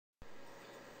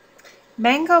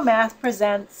Mango Math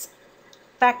presents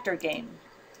Factor Game,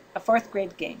 a 4th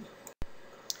grade game.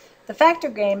 The Factor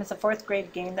Game is a 4th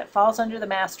grade game that falls under the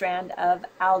math strand of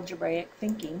algebraic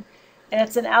thinking, and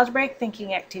it's an algebraic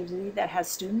thinking activity that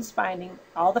has students finding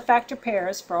all the factor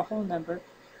pairs for a whole number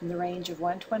in the range of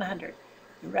 1 to 100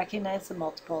 and recognize the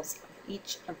multiples of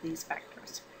each of these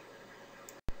factors.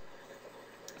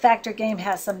 Factor Game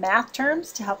has some math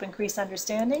terms to help increase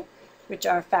understanding, which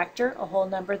are factor, a whole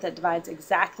number that divides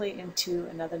exactly into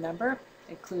another number,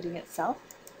 including itself.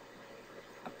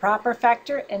 A proper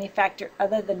factor, any factor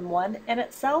other than 1 and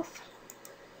itself.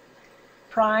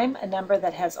 Prime, a number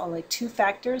that has only 2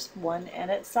 factors, 1 and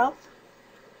itself.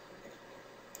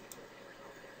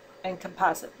 And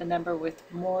composite, a number with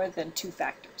more than 2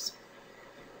 factors.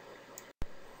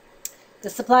 The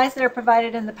supplies that are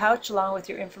provided in the pouch, along with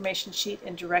your information sheet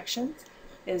and directions,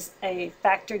 is a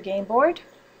factor game board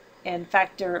and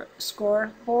factor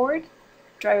score board,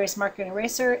 dry erase marker and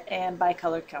eraser, and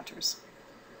bicolored counters.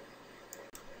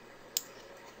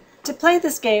 To play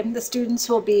this game, the students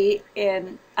will be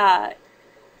in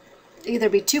either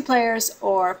be 2 players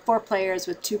or 4 players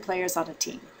with 2 players on a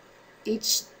team.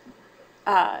 Each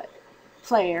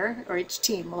player or each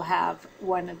team will have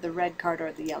one of the red card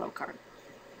or the yellow card.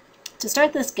 To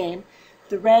start this game,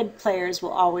 the red players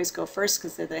will always go first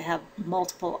because they have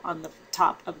multiple on the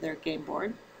top of their game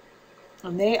board.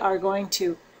 And they are going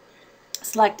to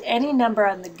select any number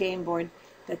on the game board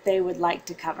that they would like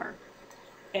to cover.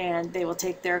 And they will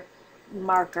take their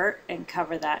marker and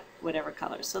cover that whatever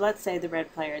color. So let's say the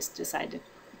red players decide to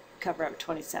cover up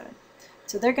 27.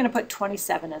 So they're going to put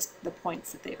 27 as the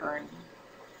points that they earn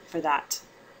for that,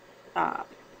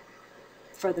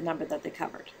 for the number that they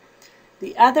covered.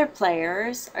 The other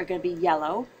players are going to be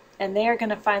yellow, and they are going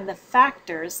to find the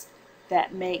factors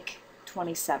that make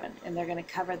 27, and they're going to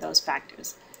cover those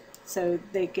factors. So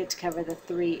they get to cover the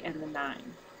 3 and the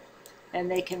 9. And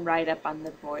they can write up on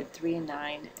the board 3 and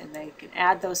 9, and they can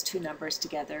add those 2 numbers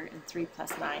together, and 3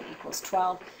 plus 9 equals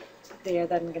 12. They are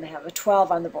then going to have a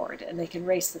 12 on the board, and they can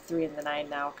erase the 3 and the 9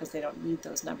 now because they don't need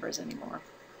those numbers anymore,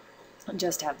 and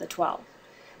just have the 12.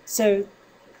 So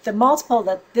the multiple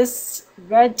that this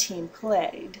red team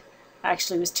played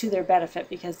actually was to their benefit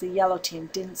because the yellow team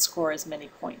didn't score as many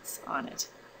points on it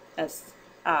as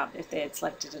if they had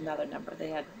selected another number.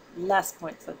 They had less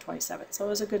points than 27, so it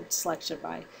was a good selection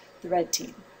by the red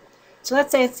team. So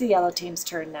let's say it's the yellow team's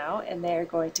turn now, and they're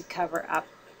going to cover up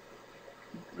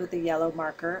with the yellow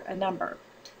marker a number.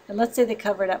 And let's say they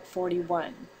covered up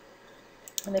 41,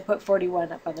 and they put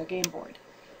 41 up on their game board.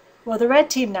 Well, the red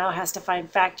team now has to find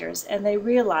factors, and they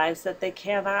realize that they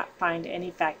cannot find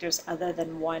any factors other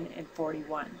than 1 and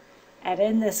 41. And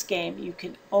in this game, you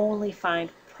can only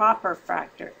find proper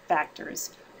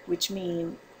factors, which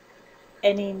mean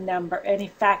any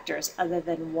factors other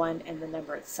than 1 and the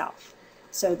number itself.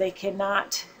 So they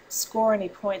cannot score any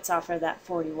points off of that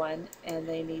 41, and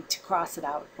they need to cross it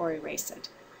out or erase it,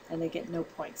 and they get no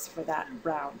points for that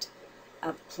round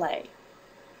of play.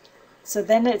 So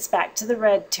then it's back to the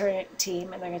red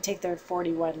team, and they're going to take their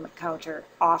 41 counter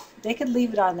off. They could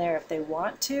leave it on there if they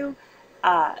want to,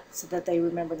 so that they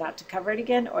remember not to cover it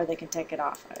again, or they can take it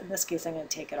off. In this case, I'm going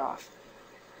to take it off.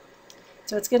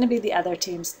 So it's going to be the other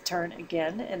team's turn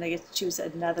again, and they get to choose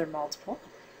another multiple.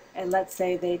 And let's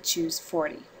say they choose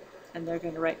 40, and they're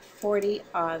going to write 40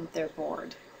 on their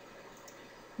board.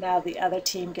 Now the other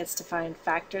team gets to find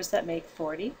factors that make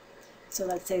 40. So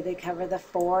let's say they cover the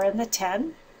 4 and the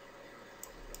 10,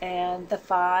 and the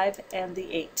 5 and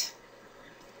the 8.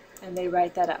 And they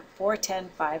write that up, 4, 10,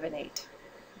 5, and 8.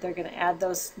 They're going to add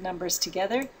those numbers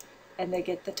together, and they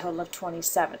get the total of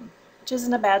 27. Which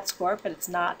isn't a bad score, but it's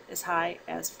not as high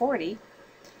as 40.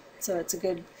 So it's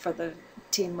good for the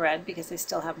team red because they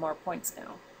still have more points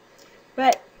now.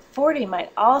 But 40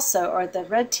 might also, or the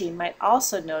red team might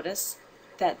also notice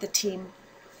that the team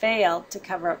failed to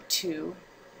cover up 2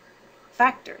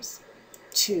 factors,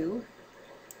 2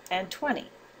 and 20.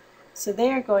 So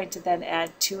they are going to then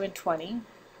add 2 and 20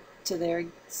 to their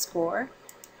score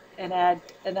and add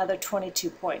another 22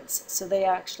 points. So they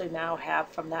actually now have,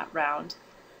 from that round,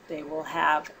 they will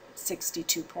have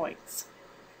 62 points.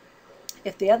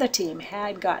 If the other team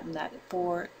had gotten that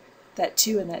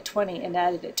 2 and that 20 and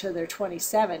added it to their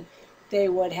 27, they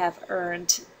would have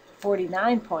earned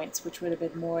 49 points, which would have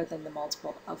been more than the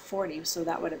multiple of 40, so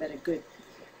that would have been a good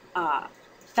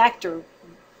factor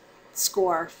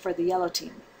score for the yellow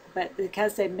team. But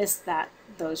because they missed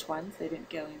those ones, they didn't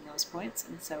gain those points,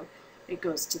 and so it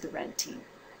goes to the red team.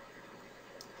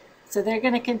 So they're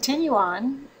going to continue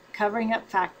on covering up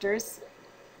factors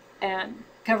and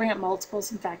covering up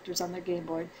multiples and factors on their game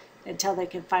board until they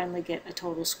can finally get a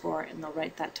total score, and they'll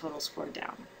write that total score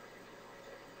down.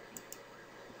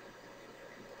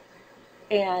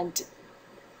 And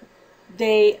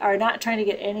they are not trying to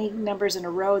get any numbers in a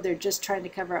row, they're just trying to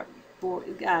cover up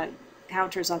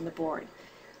counters on the board.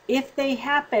 If they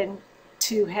happen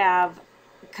to have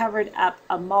covered up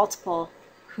a multiple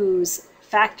whose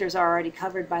factors are already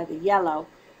covered by the yellow,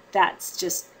 that's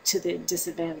just to the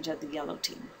disadvantage of the yellow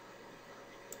team.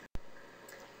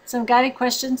 Some guided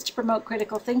questions to promote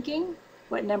critical thinking.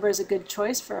 What number is a good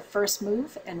choice for a first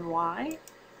move and why?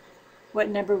 What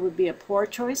number would be a poor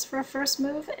choice for a first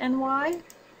move and why?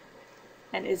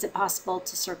 And is it possible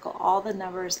to circle all the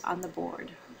numbers on the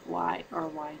board? Why or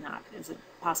why not? Is it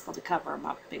possible to cover them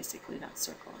up, basically, not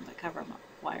circle them, but cover them up?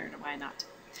 Why or why not?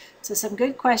 So some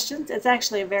good questions. It's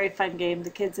actually a very fun game. The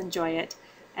kids enjoy it,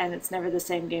 and it's never the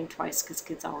same game twice because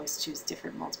kids always choose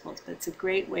different multiples. But it's a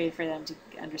great way for them to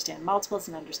understand multiples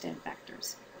and understand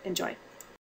factors. Enjoy.